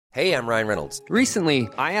Hey, I'm Ryan Reynolds. Recently,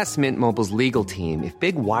 I asked Mint Mobile's legal team if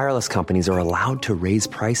big wireless companies are allowed to raise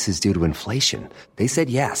prices due to inflation. They said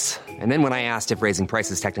yes. And then when I asked if raising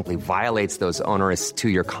prices technically violates those onerous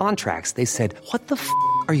two-year contracts, they said, "What the f***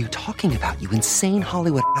 are you talking about, you insane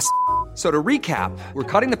Hollywood ass?" So to recap, we're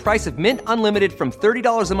cutting the price of Mint Unlimited from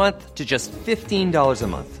 $30 a month to just $15 a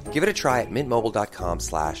month. Give it a try at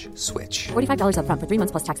mintmobile.com/switch. $45 up front for 3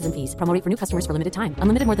 months plus taxes and fees. Promo rate for new customers for limited time.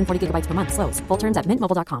 Unlimited more than 40 gigabytes per month. Slows full terms at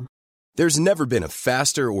mintmobile.com. There's never been a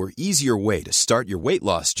faster or easier way to start your weight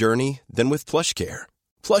loss journey than with PlushCare.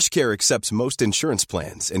 PlushCare accepts most insurance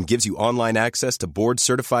plans and gives you online access to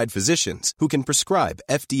board-certified physicians who can prescribe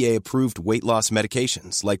FDA-approved weight loss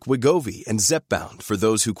medications like Wegovy and Zepbound for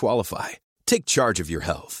those who qualify. Take charge of your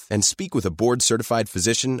health and speak with a board-certified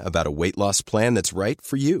physician about a weight loss plan that's right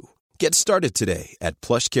for you. Get started today at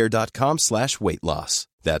plushcare.com/weight loss.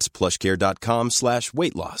 That's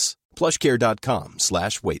plushcare.com/weight loss.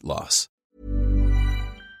 plushcare.com/weight loss.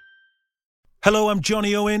 Hello, I'm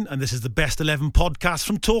Johnny Owen, and this is the Best 11 podcast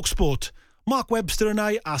from TalkSport. Mark Webster and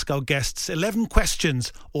I ask our guests 11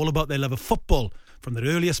 questions all about their love of football, from their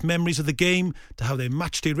earliest memories of the game to how their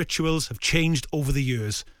matchday rituals have changed over the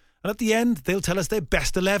years. And at the end, they'll tell us their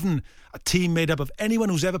best 11, a team made up of anyone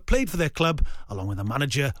who's ever played for their club, along with a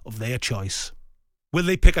manager of their choice. Will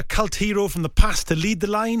they pick a cult hero from the past to lead the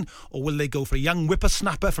line, or will they go for a young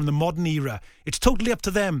whippersnapper from the modern era? It's totally up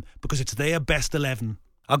to them, because it's their best 11.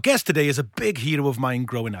 Our guest today is a big hero of mine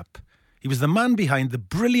growing up. He was the man behind the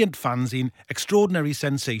brilliant fanzine Extraordinary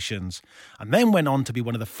Sensations, and then went on to be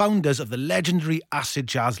one of the founders of the legendary Acid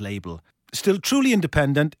Jazz label. Still truly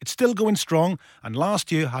independent, it's still going strong, and last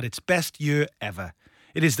year had its best year ever.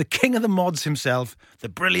 It is the king of the mods himself, the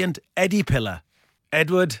brilliant Eddie Pillar.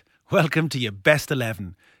 Edward, welcome to your best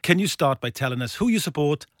 11. Can you start by telling us who you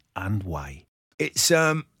support and why? It's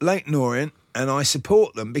Leyton Orient, and I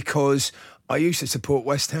support them because I used to support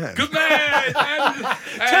West Ham. Good man!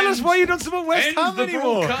 Tell us why you don't support West Ham the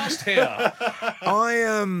anymore. broadcast here.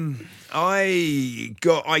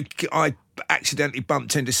 I accidentally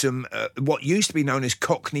bumped into some what used to be known as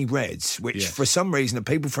Cockney Reds, which for some reason are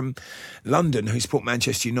people from London who support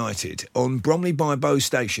Manchester United, on Bromley by Bow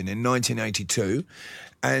Station in 1982.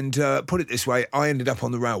 And put it this way, I ended up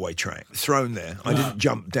on the railway track, thrown there. I didn't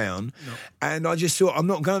jump down. No. And I just thought, I'm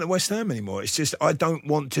not going to West Ham anymore. It's just, I don't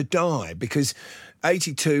want to die, because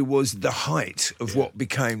 82 was the height of what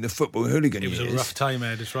became the football hooligan years. It was a rough time,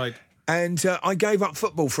 Ed, that's right. And I gave up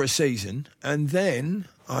football for a season, and then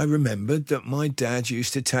I remembered that my dad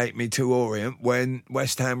used to take me to Orient when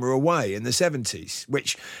West Ham were away in the 70s,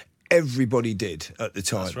 which everybody did at the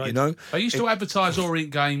time, right. you know. They used to advertise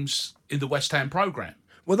Orient games in the West Ham programme.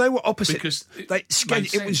 Well, they were opposite. Because it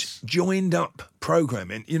was joined up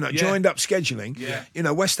programming, joined up scheduling. Yeah. You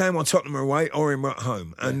know, West Ham or Tottenham were away, Orient were at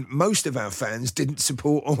home. And most of our fans didn't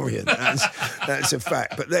support Orient. That's a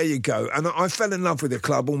fact. But there you go. And I fell in love with the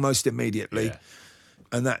club almost immediately. Yeah.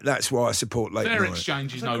 And that's why I support Leyton Orient. Fair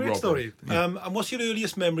exchange is no great robbery. Story. And what's your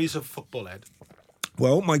earliest memories of football, Ed?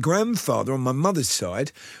 Well, my grandfather on my mother's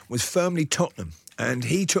side was firmly Tottenham. And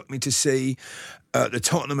he took me to see the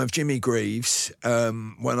Tottenham of Jimmy Greaves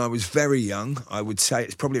when I was very young. I would say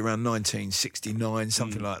it's probably around 1969,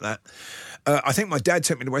 something like that. I think my dad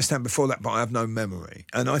took me to West Ham before that, but I have no memory.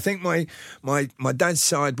 And I think my dad's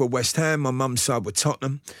side were West Ham, my mum's side were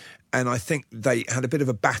Tottenham, and I think they had a bit of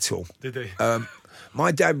a battle. Did they?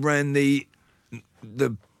 My dad ran the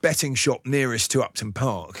betting shop nearest to Upton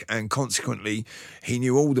Park, and consequently he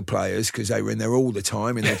knew all the players because they were in there all the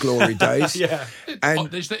time in their glory days. Yeah,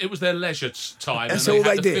 and it was their leisure time. That's and all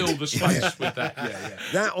they they did. Fill the space with that.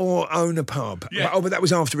 That or own a pub. Yeah. But that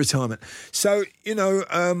was after retirement. So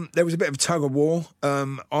there was a bit of tug of war.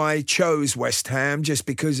 I chose West Ham just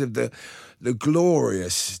because of the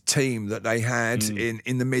glorious team that they had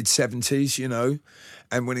in the mid-70s,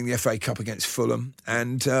 and winning the FA Cup against Fulham.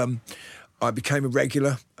 And I became a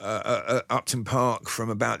regular at Upton Park from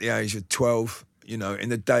about the age of 12, in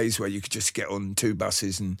the days where you could just get on 2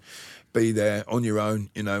 buses and be there on your own,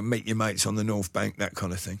 meet your mates on the North Bank, that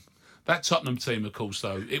kind of thing. That Tottenham team, of course,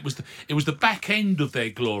 though, it was the back end of their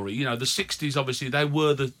glory. The 60s, obviously, they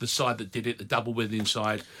were the side that did it, the double winning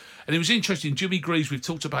side. And it was interesting, Jimmy Greaves, we've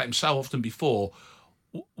talked about him so often before.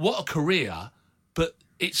 What a career, but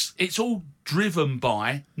it's all driven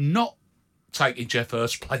by not taking Jeff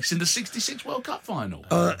Hurst's place in the 66 World Cup final.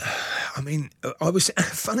 I was,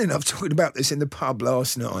 funny enough, talking about this in the pub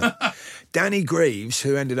last night. Danny Greaves,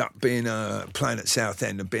 who ended up being playing at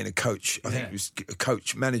Southend and being a coach, I think he was a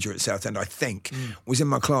coach manager at Southend, was in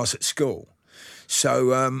my class at school.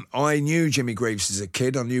 So I knew Jimmy Greaves as a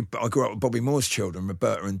kid. I grew up with Bobby Moore's children,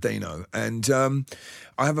 Roberta and Dino. And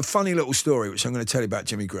I have a funny little story which I'm going to tell you about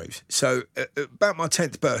Jimmy Greaves. So about my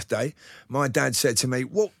 10th birthday, my dad said to me,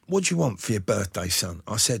 what do you want for your birthday, son?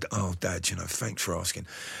 I said, oh, Dad, thanks for asking.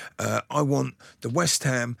 I want the West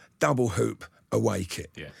Ham double hoop away kit.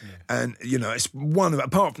 Yeah. And, it's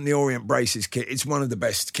apart from the Orient Braces kit, it's one of the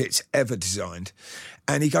best kits ever designed.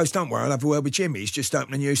 And he goes, don't worry, I'll have a word with Jimmy. He's just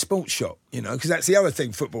opened a new sports shop, because that's the other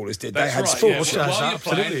thing footballers did. That's they had right, sports shops. While you're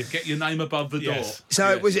playing, get your name above the door. So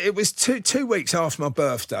it was 2 weeks after my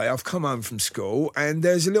birthday. I've come home from school and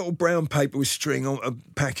there's a little brown paper with string on a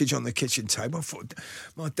package on the kitchen table. I thought,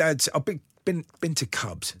 my dad's... I've been to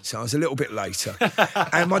Cubs, so I was a little bit later.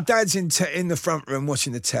 And my dad's in the front room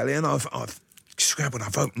watching the telly, and I've scrabbled,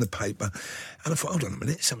 I've opened the paper, and I thought, hold on a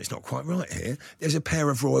minute, something's not quite right here. There's a pair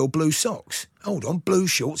of royal blue socks. Hold on, blue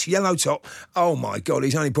shorts, yellow top. Oh my God,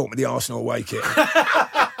 he's only bought me the Arsenal away kit.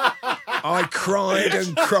 I cried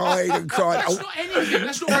and cried and cried. That's not anything.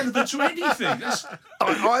 That's not relevant to anything.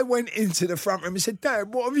 I went into the front room and said,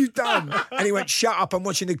 Dad, what have you done? And he went, shut up, I'm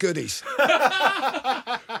watching the goodies.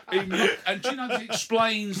 And do you know, it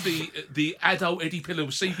explains the adult Eddie Pillow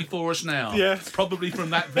we see before us now. Yeah. Probably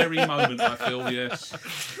from that very moment, I feel, yes.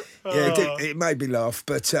 Yeah, it made me laugh,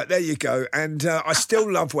 but there you go. And I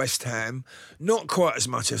still love West Ham, not quite as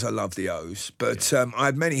much as I love the O's, but I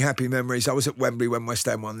had many happy memories. I was at Wembley when West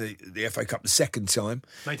Ham won the FA Cup the second time.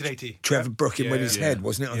 1980. Trevor Brooking with his head,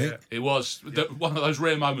 wasn't it, I think? It was one of those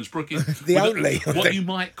rare moments. Brooking... What you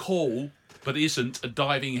might call, but isn't, a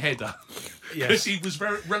diving header. Because he was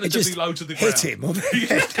relatively low to the ground. Hit him. He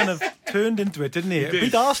just kind of turned into it, didn't he? He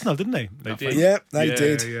beat Arsenal, didn't he? They did. Yeah, they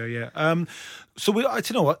did. Yeah. So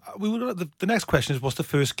the next question is, what's the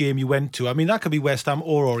first game you went to? I mean, that could be West Ham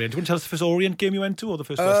or Orient. Do you want to tell us the first Orient game you went to, or the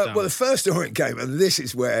first West Ham? Well, the first Orient game, and this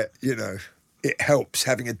is where, it helps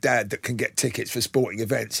having a dad that can get tickets for sporting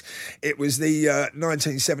events. It was the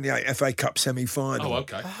 1978 FA Cup semi-final. Oh,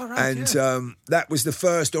 okay. Oh, right, and that was the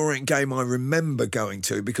first Orient game I remember going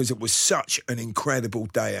to because it was such an incredible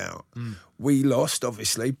day out. We lost,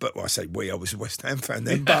 obviously, but I say we, I was a West Ham fan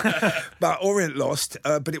then, but Orient lost,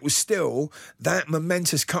 but it was still that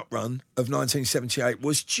momentous cup run of 1978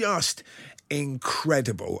 was just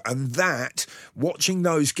incredible. And that, watching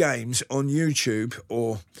those games on YouTube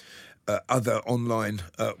or other online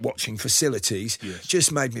watching facilities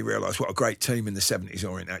just made me realise what a great team in the 70s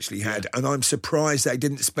Orient actually had. And I'm surprised they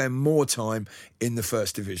didn't spend more time in the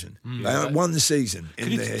first division. They won the season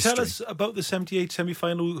in their history. Can you tell us about the 78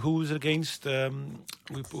 semi-final? Who was it against? It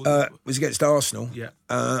was against Arsenal. Yeah.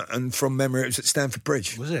 And from memory, it was at Stamford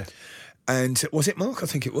Bridge. Was it? And was it Mark? I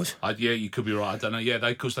think it was. You could be right. I don't know. Yeah,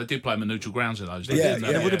 because they did play them in neutral grounds in those days.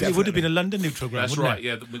 It would have been a London neutral ground. That's wouldn't right. it?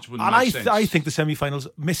 Yeah, which wouldn't make sense. I think the semi-finals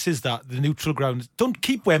misses that. The neutral ground. Don't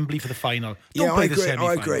keep Wembley for the final. Don't play the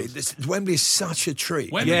semi-finals. I agree. Wembley is such a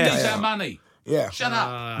treat. Wembley needs our money. Yeah. Shut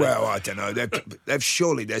up. Well, I don't know. They've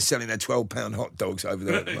surely they're selling their £12 hot dogs over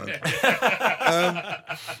there at the moment.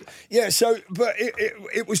 But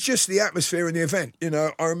it was just the atmosphere in the event.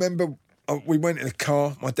 I remember. We went in a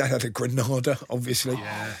car. My dad had a Granada, obviously.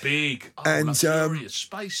 Yeah, big. And luxurious,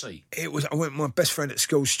 spacey. I went with my best friend at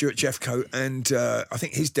school, Stuart Jeffcoat, and I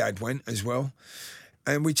think his dad went as well.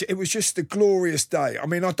 And it was just a glorious day. I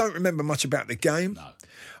mean, I don't remember much about the game. No.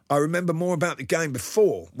 I remember more about the game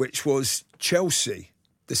before, which was Chelsea,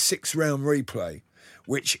 the 6th-round replay,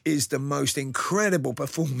 which is the most incredible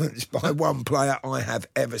performance by one player I have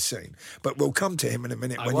ever seen. But we'll come to him in a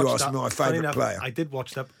minute when you ask me my favourite player. I did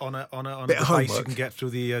watch that on a bit of device homework. you can get through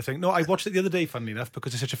the thing. No, I watched it the other day, funnily enough,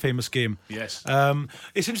 because it's such a famous game. Yes.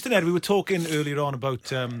 It's interesting, Ed, we were talking earlier on about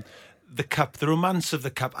the Cup, the romance of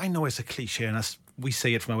the Cup. I know it's a cliche and we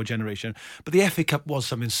say it from our generation, but the FA Cup was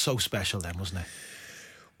something so special then, wasn't it?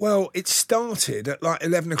 Well, it started at like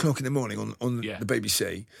 11 o'clock in the morning on the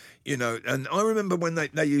BBC, and I remember when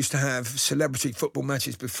they used to have celebrity football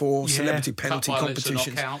matches before, celebrity penalty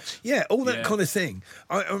competitions. Yeah, all that kind of thing.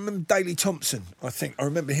 I remember Daley Thompson, I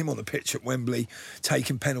remember him on the pitch at Wembley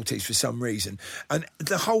taking penalties for some reason. And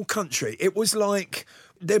the whole country, it was like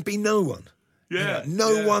there'd be no one. Yeah.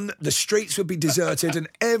 No one, the streets would be deserted and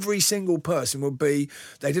every single person would be,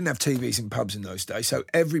 they didn't have TVs in pubs in those days, so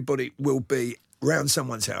everybody will be round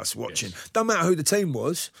someone's house watching. Don't matter who the team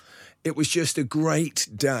was. It was just a great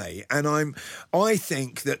day. And I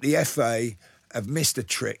think that the FA have missed a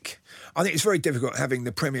trick. I think it's very difficult having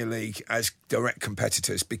the Premier League as direct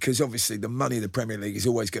competitors because obviously the money of the Premier League is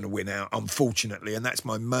always going to win out, unfortunately, and that's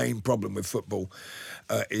my main problem with football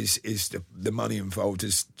is the money involved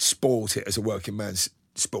has spoilt it as a working man's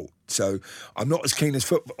sport. So I'm not as keen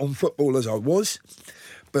on football as I was,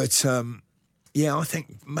 but Yeah, I think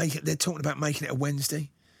they're talking about making it a Wednesday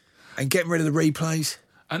and getting rid of the replays.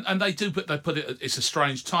 And they do, but they put it. It's a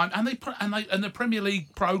strange time, and the Premier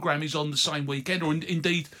League programme is on the same weekend, or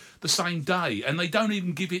indeed the same day, and they don't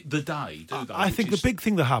even give it the day, do they? I think the big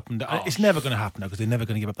thing that happened, it's never going to happen now because they're never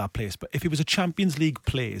going to give up that place. But if it was a Champions League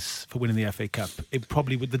place for winning the FA Cup, it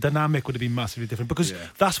probably would. The dynamic would have been massively different because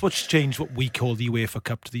that's what's changed what we call the UEFA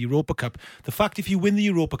Cup to the Europa Cup. The fact if you win the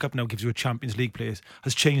Europa Cup now gives you a Champions League place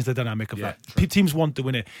has changed the dynamic of that. Teams want to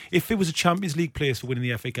win it. If it was a Champions League place for winning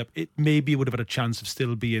the FA Cup, it maybe would have had a chance of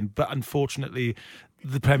still being. But unfortunately,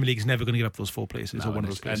 the Premier League is never going to give up those 4 places or one of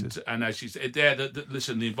those places. And as you said,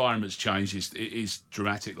 listen, the environment's changed. It is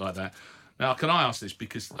dramatic like that. Now, can I ask this?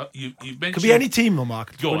 Because you mentioned... Could be any team, though,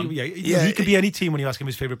 Mark. Go on. He could be any team when you ask him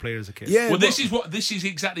his favourite player as a kid. Yeah, well, this is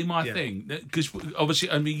exactly my thing. Because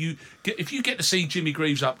obviously, I mean, if you get to see Jimmy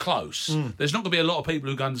Greaves up close, there's not going to be a lot of people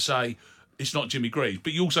who are going to say it's not Jimmy Greaves.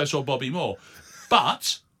 But you also saw Bobby Moore.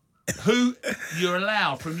 But... who you're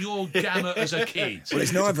allowed from your gamut as a kid? Well,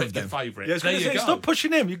 it's neither of them. Favourite. Yeah, there you go. Stop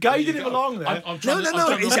pushing him. You guided him along there.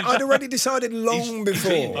 I'd already decided long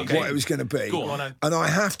before what it was going to be. Go on. And I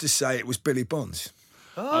have to say it was Billy Bonds.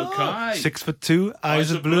 Okay. 6'2",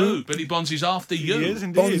 eyes of blue. Billy Bonds is after you. He is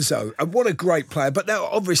indeed. Bonzo, and what a great player. But there are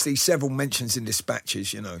obviously several mentions in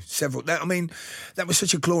dispatches, several. That was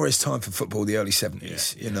such a glorious time for football, the early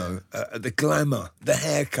 70s, the glamour, the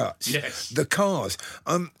haircuts, the cars.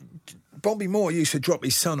 Bobby Moore used to drop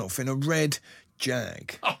his son off in a red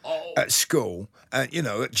Jag at school, at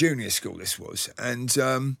junior school this was. And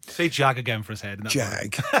say Jag again for his head.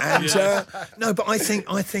 Jag. And no, but I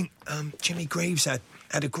think Jimmy Greaves had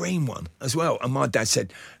a green one as well. And my dad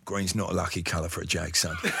said, green's not a lucky colour for a Jag,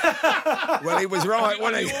 son. Well, he was right,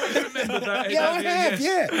 wasn't he? You always remember that. I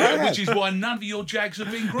have. Which is why none of your Jags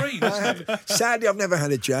have been green. Sadly, I've never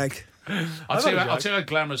had a Jag. I'll tell you how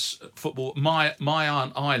glamorous football... My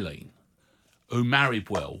Aunt Eileen, who married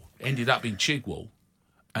well, ended up in Chigwell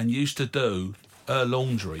and used to do her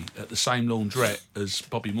laundry at the same laundrette as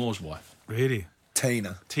Bobby Moore's wife. Really?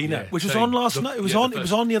 Tina, which was on last night. It was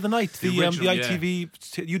on the other night. The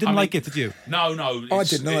ITV. You didn't like it, did you? I No,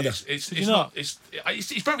 didn't either. It's not. It's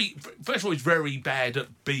very. First of all, it's very bad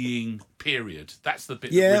at being period. That's the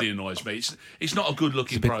bit that really annoys me. It's not a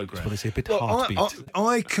good-looking programme. It's a bit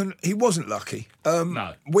heartbeat. He wasn't lucky.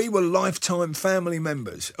 No, we were lifetime family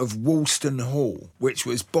members of Woolston Hall, which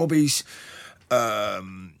was Bobby's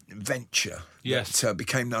venture. Yes, that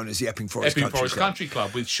became known as the Epping Forest Country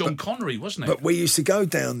Club with Sean Connery, wasn't it? But we used to go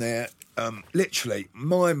down there. Literally,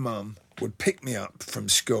 my mum would pick me up from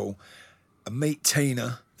school and meet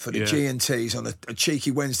Tina for the G&Ts on a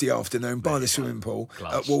cheeky Wednesday afternoon by the swimming pool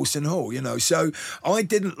at Woolston Hall. So I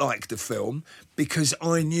didn't like the film because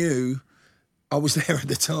I knew I was there at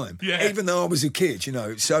the time, even though I was a kid,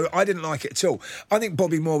 so I didn't like it at all. I think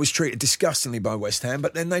Bobby Moore was treated disgustingly by West Ham,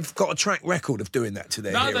 but then they've got a track record of doing that to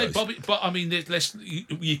their heroes. But I mean,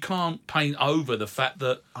 you can't paint over the fact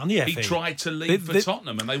that he tried to leave for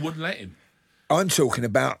Tottenham and they wouldn't let him. I'm talking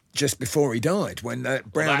about just before he died, when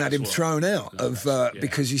Brown had him thrown out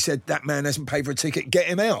because he said that man hasn't paid for a ticket, get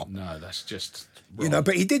him out. No, that's just... wrong.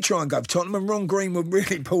 But he did try and go for Tottenham, and Ron Greenwood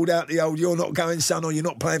really pulled out the old "you're not going, son," or "you're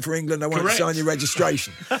not playing for England, I won't sign your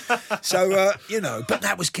registration." So, but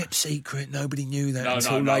that was kept secret. Nobody knew that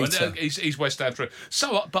until later. He's West Ham through.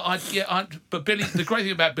 So, but Billy. The great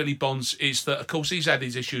thing about Billy Bonds is that, of course, he's had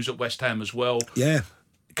his issues at West Ham as well. Yeah.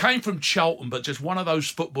 Came from Charlton, but just one of those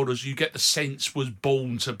footballers you get the sense was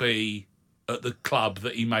born to be at the club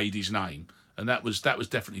that he made his name, and that was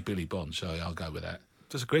definitely Billy Bonds. So I'll go with that.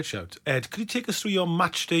 That's a great shout. Ed, could you take us through your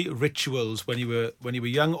match day rituals when you were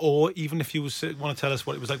young, or even if you want to tell us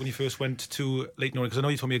what it was like when you first went to Leyton Orient? Because I know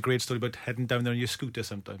you told me a great story about heading down there on your scooter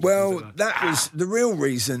sometimes. Well, that was the real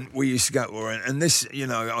reason we used to go to Orient, and this,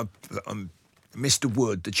 I'm Mr.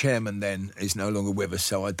 Wood, the chairman then, is no longer with us,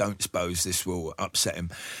 so I don't suppose this will upset him.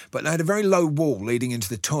 But they had a very low wall leading into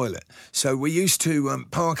the toilet. So we used to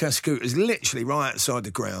park our scooters literally right outside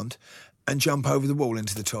the ground and jump over the wall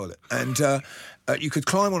into the toilet. And you could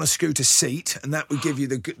climb on a scooter seat, and that would give you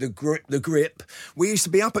the grip. We used to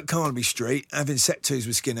be up at Carnaby Street having set twos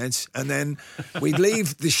with skinheads, and then we'd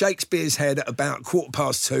leave the Shakespeare's Head at about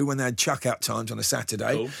 2:15 when they had chuck-out times on a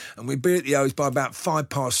Saturday, and we'd be at the O's by about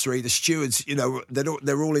 3:05. The stewards,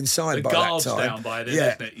 they're all inside by that time. The guard's down by then,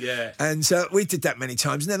 isn't it? Yeah. And we did that many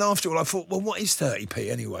times, and then after all, I thought, well, what is 30p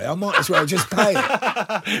anyway? I might as well just pay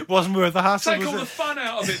it. It wasn't worth the hassle. Take all the fun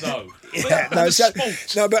out of it, though.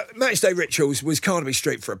 But matchday rituals was Carnaby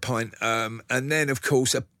Street for a pint, and then of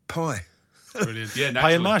course a pie. Brilliant. Yeah,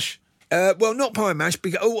 pie and mash. Well, not pie mash.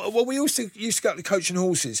 Because, we used to go to the Coach and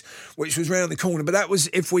Horses, which was round the corner, but that was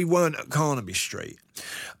if we weren't at Carnaby Street.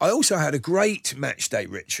 I also had a great match day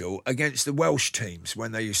ritual against the Welsh teams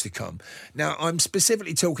when they used to come. Now, I'm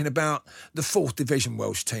specifically talking about the 4th Division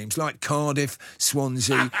Welsh teams like Cardiff,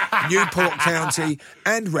 Swansea, Newport County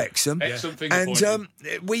and Wrexham. Excellent finger And pointing.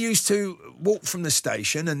 we used to walk from the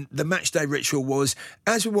station, and the match day ritual was,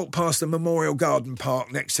 as we walked past the Memorial Garden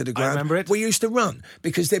Park next to the ground, remember it. we used to run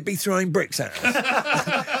because they'd be throwing bricks at us.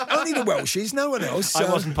 Only the Welshies, no one else.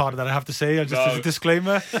 I wasn't part of that, I have to say. Just as a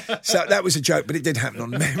disclaimer. So that was a joke, but it did happen on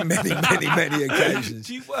many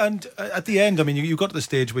occasions. And at the end, I mean, you got to the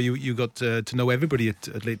stage where you got to know everybody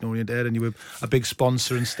at Leyton Orient Air, and you were a big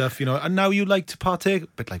sponsor and stuff, you know. And now you like to partake, a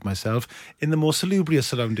bit like myself, in the more salubrious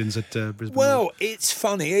surroundings at Brisbane. Well, it's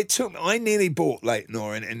funny. I nearly bought Leyton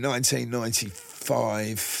Orient in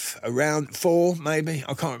 1995, around 4 maybe.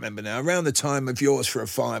 I can't remember now. Around the time of Yours for a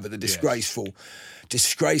Fiver, the disgraceful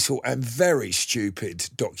and very stupid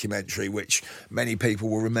documentary, which many people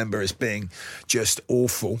will remember as being just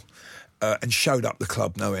awful, and showed up the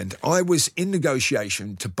club no end. I was in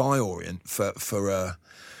negotiation to buy Orient for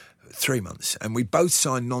 3 months, and we both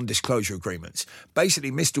signed non-disclosure agreements. Basically,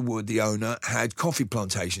 Mr. Wood, the owner, had coffee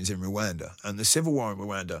plantations in Rwanda, and the civil war in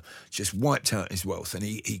Rwanda just wiped out his wealth, and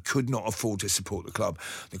he could not afford to support the club.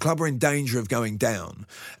 The club were in danger of going down,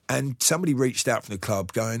 and somebody reached out from the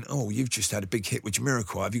club going, "Oh, you've just had a big hit with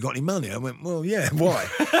Jamiroquai. Have you got any money?" I went, "Well, yeah, why?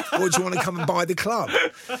 Why do you want to come and buy the club?"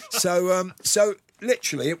 So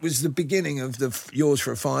literally, it was the beginning of the Yours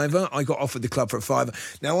for a Fiver. I got offered the club for a fiver.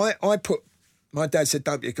 Now, I put... My dad said,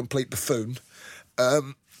 "Don't be a complete buffoon."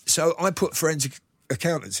 So I put forensic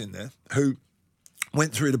accountants in there who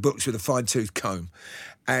went through the books with a fine-tooth comb.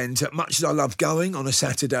 And much as I loved going on a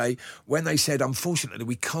Saturday, when they said, unfortunately,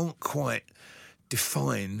 we can't quite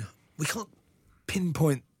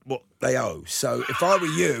pinpoint what they owe. So if I were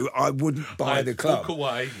you, I wouldn't buy the club. Walk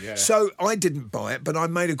away, yeah. So I didn't buy it, but I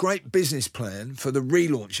made a great business plan for the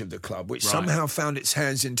relaunch of the club, which somehow found its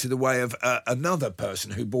hands into the way of another person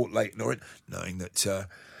who bought Leyton Orient, knowing that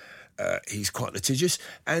he's quite litigious,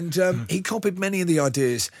 and he copied many of the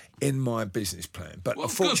ideas in my business plan. But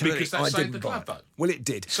unfortunately, because that I saved didn't the buy club, it. though. Well, it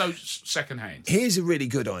did. So, second hand. Here's a really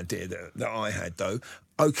good idea that I had, though.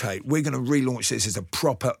 Okay, we're going to relaunch this as a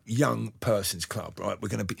proper young person's club, right? We're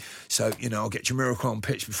going to be... So, I'll get Jamiroquai on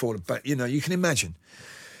pitch before the... you can imagine.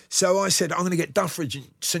 So I said, I'm going to get Duffridge and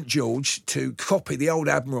St George to copy the old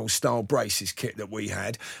Admiral-style braces kit that we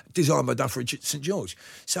had, designed by Duffridge at St George.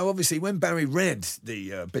 So obviously, when Barry read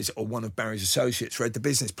or one of Barry's associates read the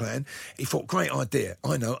business plan, he thought, great idea.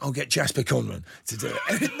 I know, I'll get Jasper Conran to do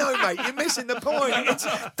it. No, mate, you're missing the point. It's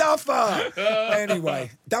Duffer.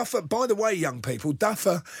 Anyway, Duffer, by the way, young people,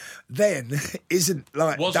 Duffer then isn't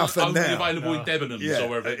like Duffer only now. available in Debenhams or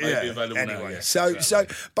wherever it may be available now. Anyway, Yeah,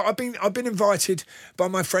 but I've been invited by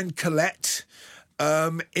my friend Colette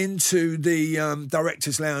into the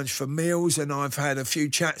director's lounge for meals, and I've had a few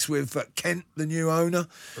chats with Kent, the new owner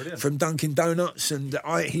from Dunkin' Donuts, and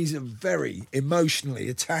he's a very emotionally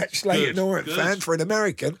attached Leyton Orient fan for an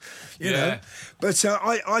American, you know. But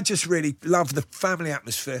I just really love the family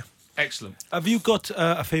atmosphere. Excellent. Have you got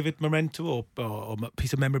a favourite memento or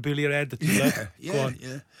piece of memorabilia, Ed, that you like?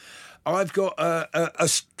 Yeah. I've got a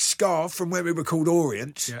scarf from where we were called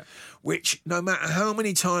Orient, which no matter how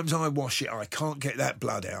many times I wash it, I can't get that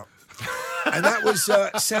blood out. And that was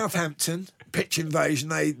Southampton pitch invasion.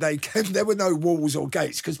 There were no walls or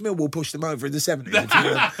gates because Millwall pushed them over in the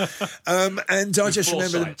 70s. And I just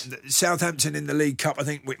remember Southampton in the League Cup. I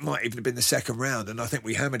think it might even have been the second round, and I think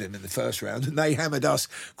we hammered them in the first round, and they hammered us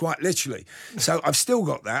quite literally. So I've still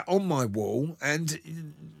got that on my wall, and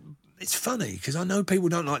it's funny because I know people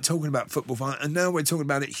don't like talking about football, and now we're talking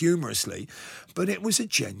about it humorously, but it was a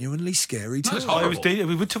genuinely scary time. We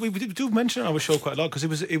do mention it on our show quite a lot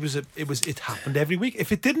because it happened every week.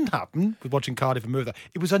 If it didn't happen, with watching Cardiff and Merthyr,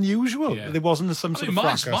 it was unusual. There wasn't some sort of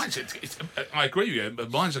fracas. I agree with you, but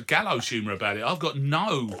mine's a gallows humour about it. I've got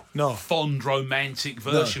no fond romantic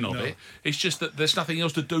version of it. It's just that there's nothing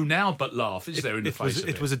else to do now but laugh, is there, in the face of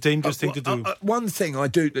it? It was a dangerous thing to do. One thing I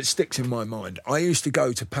do that sticks in my mind, I used to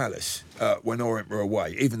go to Palace when Orient were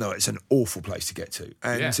away, even though it's an awful place to get to.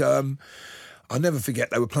 And I'll never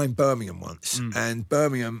forget, they were playing Birmingham once, and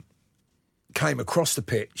Birmingham came across the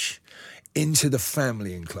pitch into the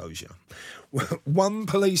family enclosure, one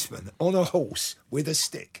policeman on a horse with a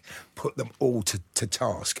stick put them all to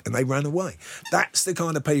task, and they ran away. That's the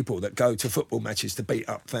kind of people that go to football matches to beat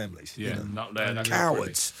up families. Yeah, you know? not there. That's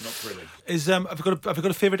Cowards. Not brilliant. Have you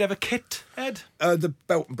got a favourite ever kit, Ed? The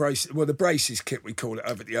belt and braces, well, the braces kit we call it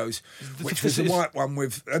over at the O's, which was the white one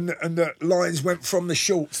with, and the lines went from the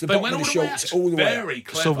shorts, the bottom of the shorts, all the way up. Very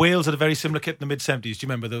clever. So Wales had a very similar kit in the mid-70s. Do you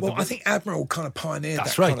remember? Well, I think Admiral kind of pioneered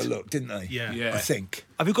That's that right. kind of look, didn't they? Yeah. I think.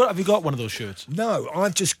 Have you got one of those shirts? No,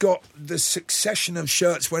 I've just got the succession of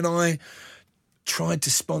shirts when I tried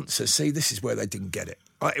to sponsor. See, this is where they didn't get it.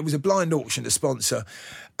 It was a blind auction to sponsor.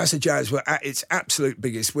 As a Jazz were at its absolute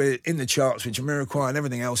biggest. We're in the charts with Jamiroquai and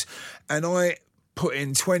everything else. And I put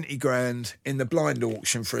in 20 grand in the blind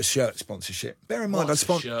auction for a shirt sponsorship. Bear in mind,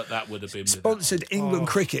 What a shirt that would have been. sponsored England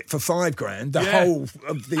cricket for 5 grand, the whole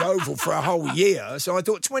of the Oval for a whole year. So I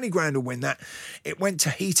thought 20 grand will win that. It went to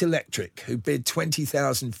Heat Electric, who bid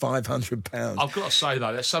 £20,500. I've got to say,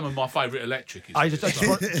 though, that's some of my favourite electric. I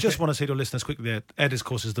just want to say to our listeners quickly there, Ed, of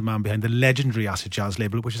course, is the man behind the legendary Acid Jazz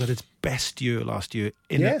label, which is at its best year last year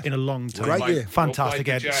in a long time. Great year. Fantastic,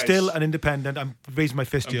 Well Ed. played, Jazz. Still an independent. I'm raising my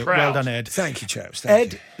fist to you. proud. Well done, Ed. Thank you, chaps.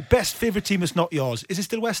 Thank Ed, best favourite team is not yours. Is it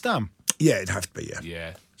still West Ham? you. Yeah, it'd have to be, yeah.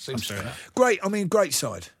 Yeah, seems fair. Great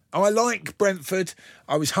side. I like Brentford.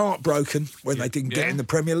 I was heartbroken when they didn't get in the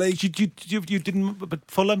Premier League. You didn't, but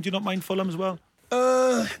Fulham, do you not mind Fulham as well?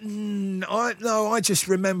 I just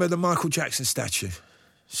remember the Michael Jackson statue.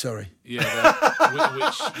 Sorry. Yeah,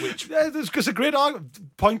 which Yeah, it's a great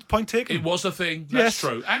argument. Point taken. it was a thing. That's Yes.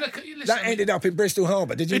 true. And listen, That ended up in Bristol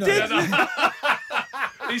Harbour, did you know that?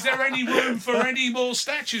 is there any room for any more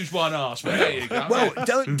statues? One asked. Well, there you go. Well,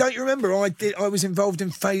 don't you remember? I was involved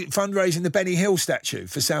in fundraising the Benny Hill statue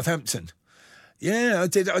for Southampton. Yeah, I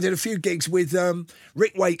did a few gigs with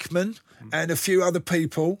Rick Wakeman and a few other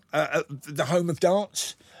people at the Home of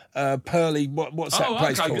Darts. Purley, what's that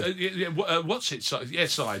place called? What's it? Side,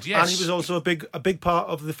 yes. And he was also a big part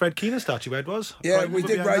of the Fred Keenan statue, Ed was. Yeah, Right, we we're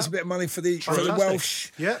did behind raise that. a bit of money for the Fantastic.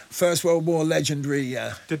 Welsh Yeah. First World War legendary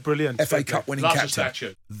Did brilliant. FA Cup winning Loves a captain.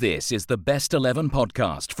 statue. This is the Best 11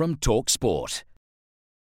 podcast from Talk Sport.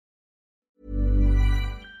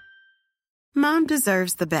 Mom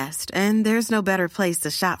deserves the best, and there's no better place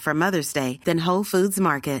to shop for Mother's Day than Whole Foods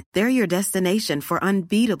Market. They're your destination for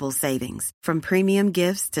unbeatable savings, from premium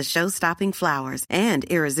gifts to show-stopping flowers and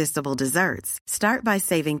irresistible desserts. Start by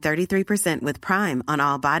saving 33% with Prime on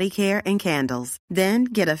all body care and candles. Then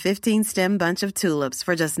get a 15-stem bunch of tulips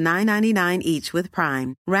for just $9.99 each with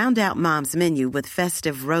Prime. Round out Mom's menu with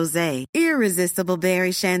festive rosé, irresistible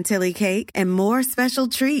berry chantilly cake, and more special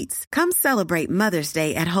treats. Come celebrate Mother's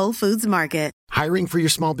Day at Whole Foods Market. Hiring for your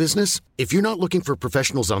small business? If you're not looking for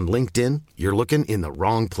professionals on LinkedIn, you're looking in the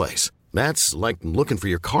wrong place. That's like looking for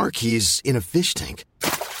your car keys in a fish tank.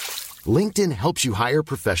 LinkedIn helps you hire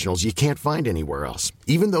professionals you can't find anywhere else,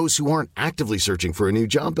 even those who aren't actively searching for a new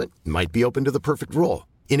job but might be open to the perfect role.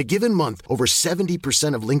 In a given month, over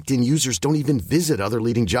 70% of LinkedIn users don't even visit other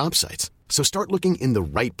leading job sites. So start looking in the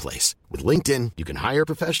right place. With LinkedIn, you can hire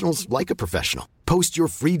professionals like a professional. Post your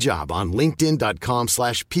free job on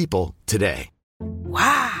linkedin.com/people today.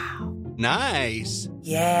 Wow. Nice.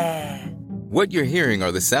 Yeah. What you're hearing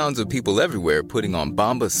are the sounds of people everywhere putting on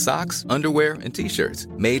Bombas socks, underwear, and T-shirts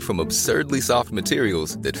made from absurdly soft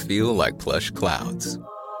materials that feel like plush clouds.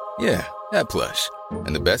 Yeah, that plush.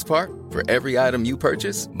 And the best part? For every item you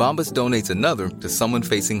purchase, Bombas donates another to someone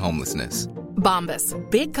facing homelessness. Bombas.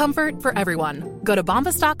 Big comfort for everyone. Go to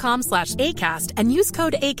bombas.com/ACAST and use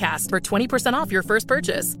code ACAST for 20% off your first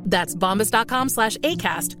purchase. That's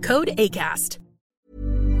bombas.com/ACAST. Code ACAST.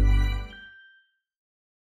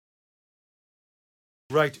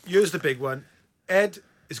 Right, here's the big one. Ed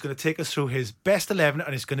is going to take us through his best 11,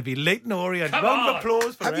 and it's going to be Leighton Orient. Round of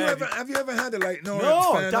applause for Have Ed. you ever had a Leighton Orient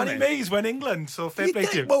No, fan Danny on it? Mays went England, so fair play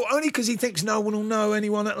to you. Well, only because he thinks no one will know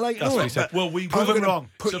anyone at Leighton That's what he Orient. said. but Well, we I'm him gonna wrong.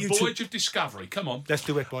 put It's you a to- voyage of discovery. Come on. Let's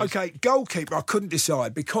do it, boys. Okay, goalkeeper, I couldn't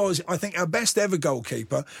decide because I think our best ever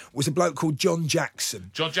goalkeeper was a bloke called John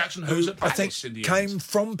Jackson. John Jackson, who's at I Palace think in the came end.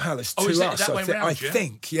 from Palace Oh, to is it us. that way round, I yeah?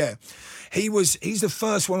 think, yeah. He's the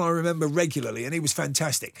first one I remember regularly, and he was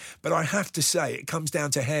fantastic. But I have to say, it comes down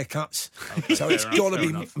to haircuts. So it's fair got to enough, be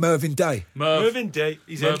fair enough. Mervyn Day. Mervyn Day.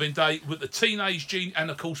 He's in. Mervyn Day with the teenage gene and,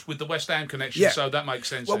 of course, with the West Ham connection, Yeah. so that makes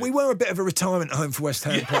sense. Well, we were a bit of a retirement home for West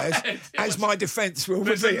Ham players, as my defence will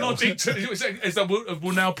There's a reveal. logic to it, as I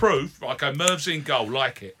will now prove. Right, okay, Merv's in goal,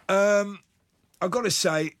 like it. I've got to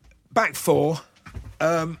say, back four,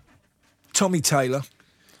 Tommy Taylor,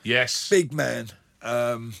 Yes. big man.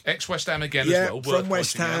 Ex-West Ham again as well. From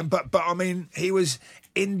West Ham. But I mean, he was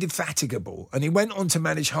indefatigable. And he went on to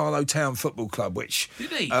manage Harlow Town Football Club, which...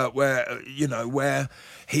 Did he? Where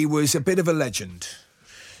he was a bit of a legend.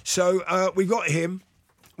 So we've got him.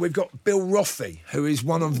 We've got Bill Roffey, who is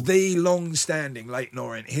one of the long-standing Leyton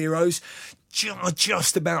Orient heroes. I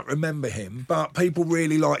just about remember him, but people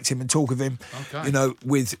really liked him and talk of him,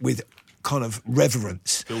 with kind of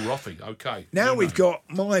reverence. Bill Roffey, okay. Now we've got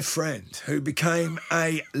my friend who became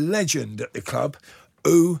a legend at the club,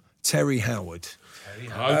 Terry Howard.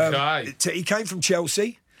 Okay. He came from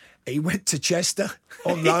Chelsea. He went to Chester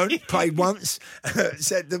on loan, played once.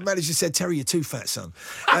 The manager said, "Terry, you're too fat, son."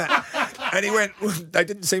 And he went, they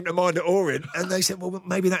didn't seem to mind at Orient. And they said, well,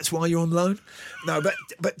 maybe that's why you're on loan. No,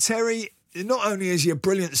 but Terry, not only is he a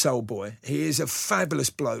brilliant soul boy, he is a fabulous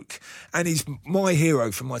bloke. And he's my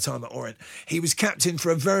hero from my time at Orient. He was captain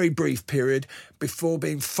for a very brief period before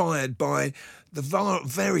being fired by the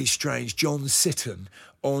very strange John Sitton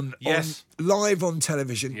on live on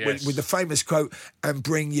television with the famous quote, "And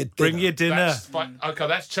bring your dinner." Bring your dinner.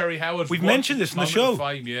 That's Terry Howard. We've mentioned this in the show.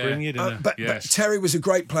 Fame, Bring your dinner. But Terry was a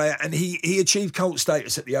great player, and he achieved cult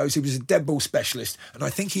status at the O's. He was a dead ball specialist, and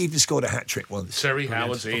I think he even scored a hat-trick once. Terry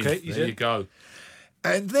Howard's in. Okay, there you go.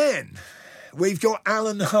 And then we've got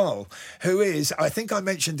Alan Hull, who is, I think I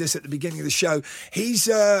mentioned this at the beginning of the show, he's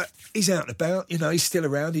out and about, he's still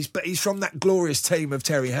around, but he's from that glorious team of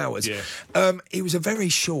Terry Howard's. Yeah. He was a very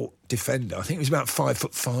short defender. I think he was about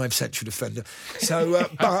 5'5", central defender. So,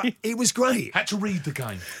 but he was great. Had to read the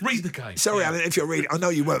game. Sorry, Alan, if you're reading, I know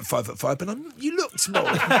you weren't 5'5", but you looked small.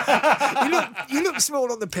 you looked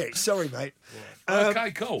small on the pitch. Sorry, mate.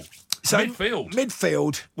 Okay, cool. So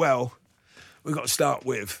Midfield. Well, we've got to start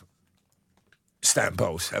with Stan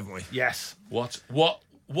Bowles, haven't we? Yes. What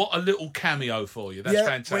a little cameo for you. That's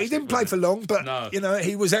fantastic. Well, he didn't play for long, but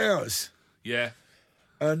he was ours. Yeah.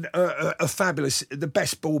 And a fabulous, the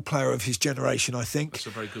best ball player of his generation, I think. That's a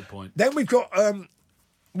very good point. Then we've got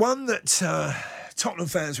one that Tottenham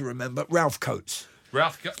fans will remember, Ralph Coates.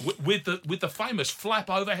 Ralph, with the famous flap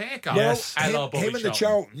over haircut. Yes, him and the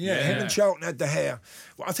Charlton. Him and Charlton had the hair.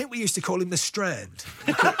 Well, I think we used to call him the Strand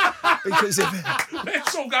because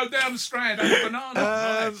let's all go down the Strand and a banana.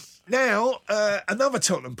 Nice. Now, another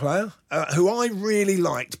Tottenham player who I really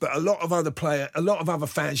liked, but a lot of other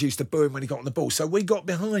fans used to boo him when he got on the ball. So we got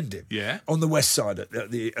behind him. on the west side at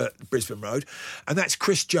the Brisbane Road, and that's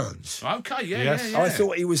Chris Jones. Okay, yeah. I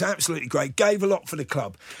thought he was absolutely great. Gave a lot for the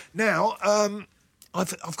club. Now,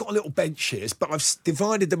 I've got a little bench here, but I've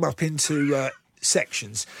divided them up into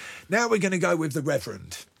sections. Now we're going to go with the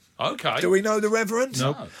Reverend. Okay. Do we know the Reverend?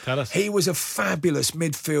 No. Tell us. He was a fabulous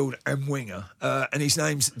midfield and winger, and his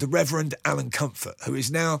name's the Reverend Alan Comfort, who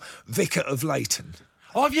is now Vicar of Leyton.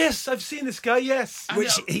 Oh, yes, I've seen this guy, yes.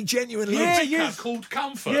 Which he genuinely... Vicar called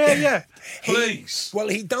Comfort. Yeah. Please.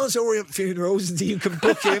 He does Orient funerals, and you can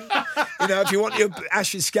book him. If you want your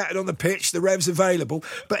ashes scattered on the pitch, the Rev's available.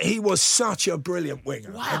 But he was such a brilliant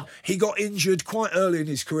winger. Wow. And he got injured quite early in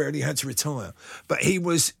his career, and he had to retire. But he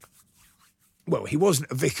was... Well, he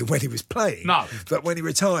wasn't a vicar when he was playing. No. But when he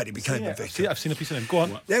retired, he became a vicar. I've seen a piece of him. Go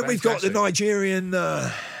on. Then we've got the Nigerian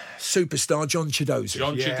superstar, John Chidozie.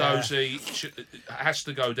 John Chidozie has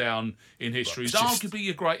to go down in history. He's arguably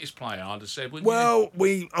your greatest player, I'd have said, wouldn't you?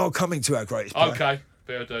 We are coming to our greatest player. Okay,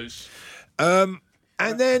 fair dues. And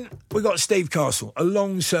then we got Steve Castle, a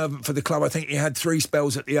long servant for the club. I think he had 3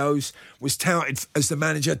 spells at the O's, was touted as the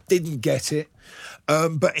manager, didn't get it.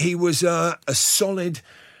 But he was a solid,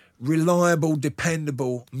 reliable,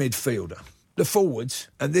 dependable midfielder. The forwards,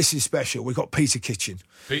 and this is special, we've got Peter Kitchen.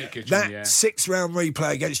 That 6-round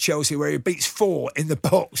replay against Chelsea where he beats 4 in the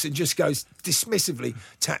box and just goes dismissively,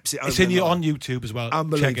 taps it over. It's on YouTube as well.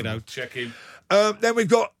 Check it out. Check him. Then we've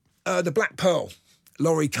got the Black Pearl,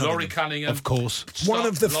 Laurie Cunningham. Of course. One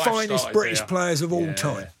of the finest British players of all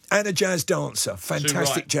time. And a jazz dancer.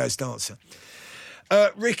 Fantastic jazz dancer.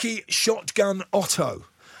 Ricky Shotgun Otto,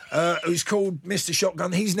 who's called Mr.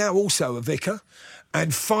 Shotgun. He's now also a vicar.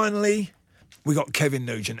 And finally, we got Kevin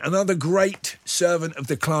Nugent, another great servant of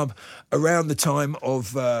the club around the time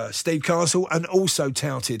of Steve Castle, and also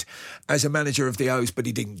touted as a manager of the O's, but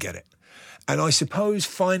he didn't get it. And I suppose,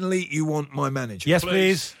 finally, you want my manager. Yes,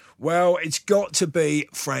 please. Well, it's got to be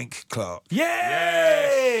Frank Clark.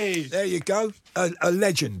 Yay! There you go. A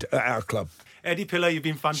legend at our club. Eddie Pillar, you've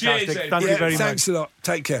been fantastic. Cheers, Thank you very much. Thanks a lot.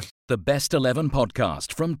 Take care. The Best 11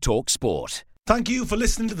 podcast from Talk Sport. Thank you for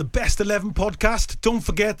listening to the Best 11 podcast. Don't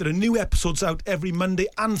forget that a new episode's out every Monday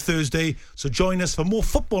and Thursday, so join us for more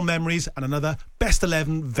football memories and another Best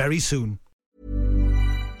 11 very soon.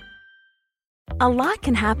 A lot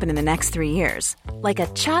can happen in the next 3 years. Like a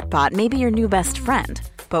chatbot may be your new best friend.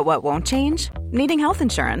 But what won't change? Needing health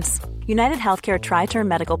insurance. United Healthcare Tri-Term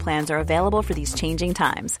Medical Plans are available for these changing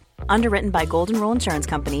times. Underwritten by Golden Rule Insurance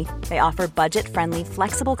Company, they offer budget-friendly,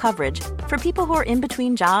 flexible coverage for people who are in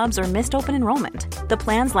between jobs or missed open enrollment. The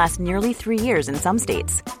plans last nearly 3 years in some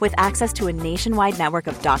states, with access to a nationwide network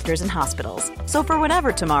of doctors and hospitals. So for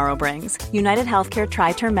whatever tomorrow brings, United Healthcare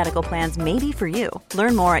Tri-Term Medical Plans may be for you.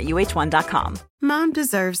 Learn more at uh1.com. Mom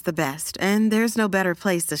deserves the best, and there's no better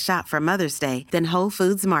place to shop for Mother's Day than Whole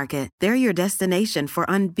Foods Market. They're your destination for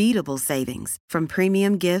unbeatable savings, from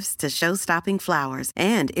premium gifts to show-stopping flowers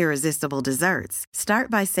and irresistible desserts. Start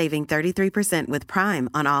by saving 33% with Prime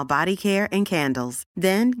on all body care and candles.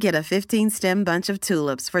 Then get a 15-stem bunch of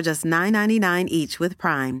tulips for just $9.99 each with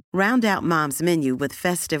Prime. Round out Mom's menu with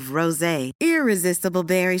festive rosé, irresistible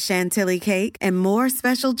berry chantilly cake, and more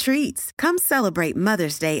special treats. Come celebrate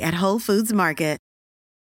Mother's Day at Whole Foods Market.